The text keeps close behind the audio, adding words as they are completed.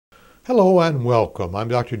Hello and welcome. I'm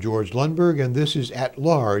Dr. George Lundberg, and this is At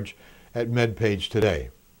Large at MedPage Today.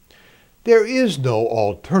 There is no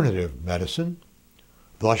alternative medicine.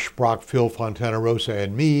 Thus sprach Phil Fontanarosa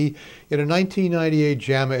and me in a 1998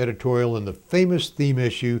 JAMA editorial in the famous theme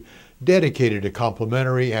issue dedicated to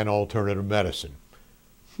complementary and alternative medicine.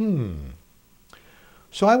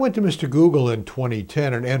 So I went to Mr. Google in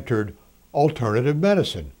 2010 and entered alternative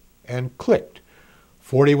medicine and clicked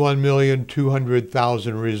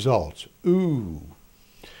 41,200,000 results. Ooh.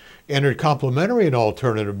 Entered complementary and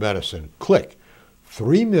alternative medicine. Click.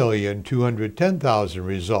 3,210,000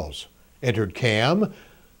 results. Entered CAM.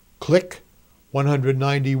 Click.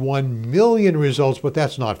 191 million results, but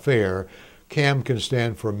that's not fair. CAM can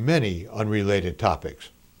stand for many unrelated topics.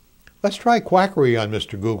 Let's try quackery on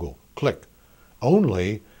Mr. Google. Click.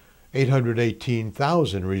 Only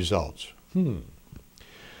 818,000 results.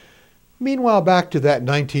 Meanwhile, back to that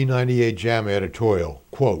 1998 JAMA editorial,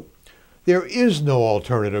 quote, "There is no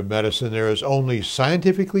alternative medicine. There is only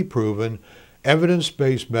scientifically proven,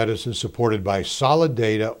 evidence-based medicine supported by solid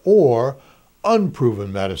data or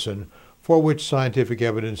unproven medicine for which scientific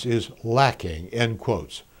evidence is lacking," end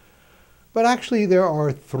quotes. But actually, there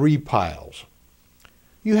are three piles.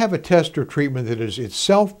 You have a test or treatment that has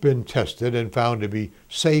itself been tested and found to be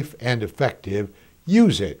safe and effective.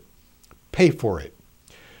 Use it. Pay for it.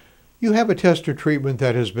 You have a test or treatment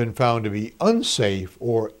that has been found to be unsafe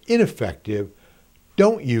or ineffective.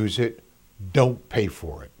 Don't use it. Don't pay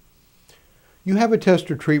for it. You have a test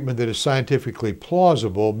or treatment that is scientifically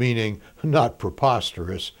plausible, meaning not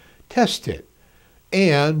preposterous. Test it,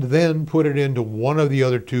 and then put it into one of the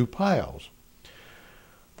other two piles.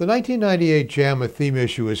 The 1998 JAMA theme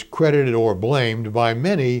issue is credited or blamed by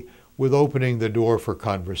many with opening the door for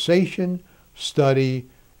conversation, study,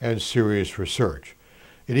 and serious research.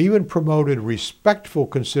 It even promoted respectful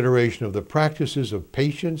consideration of the practices of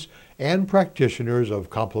patients and practitioners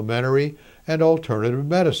of complementary and alternative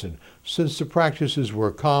medicine, since the practices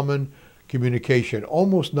were common, communication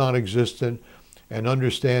almost non-existent, and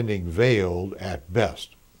understanding veiled at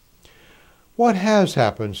best. What has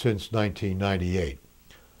happened since 1998?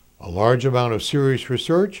 A large amount of serious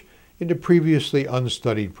research into previously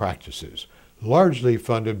unstudied practices, largely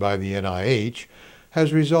funded by the NIH,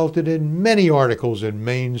 has resulted in many articles in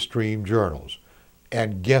mainstream journals.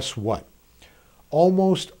 And guess what?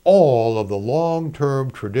 Almost all of the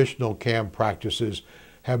long-term traditional CAM practices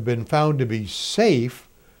have been found to be safe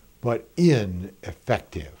but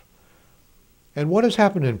ineffective. And what has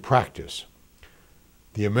happened in practice?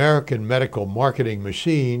 The American medical marketing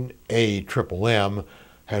machine, AMMM,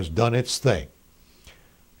 has done its thing.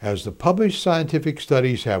 As the published scientific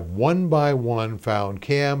studies have one by one found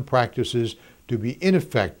CAM practices to be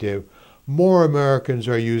ineffective, more Americans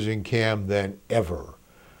are using CAM than ever.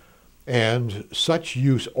 And such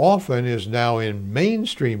use often is now in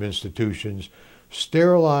mainstream institutions,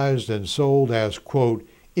 sterilized and sold as, quote,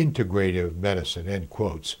 integrative medicine, end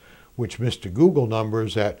quotes, which Mr. Google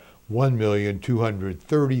numbers at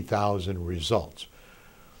 1,230,000 results.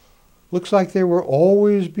 Looks like there will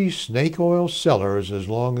always be snake oil sellers as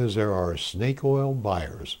long as there are snake oil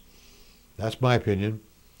buyers. That's my opinion.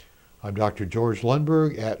 I'm Dr. George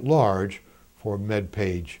Lundberg at Large for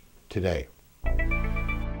MedPage Today.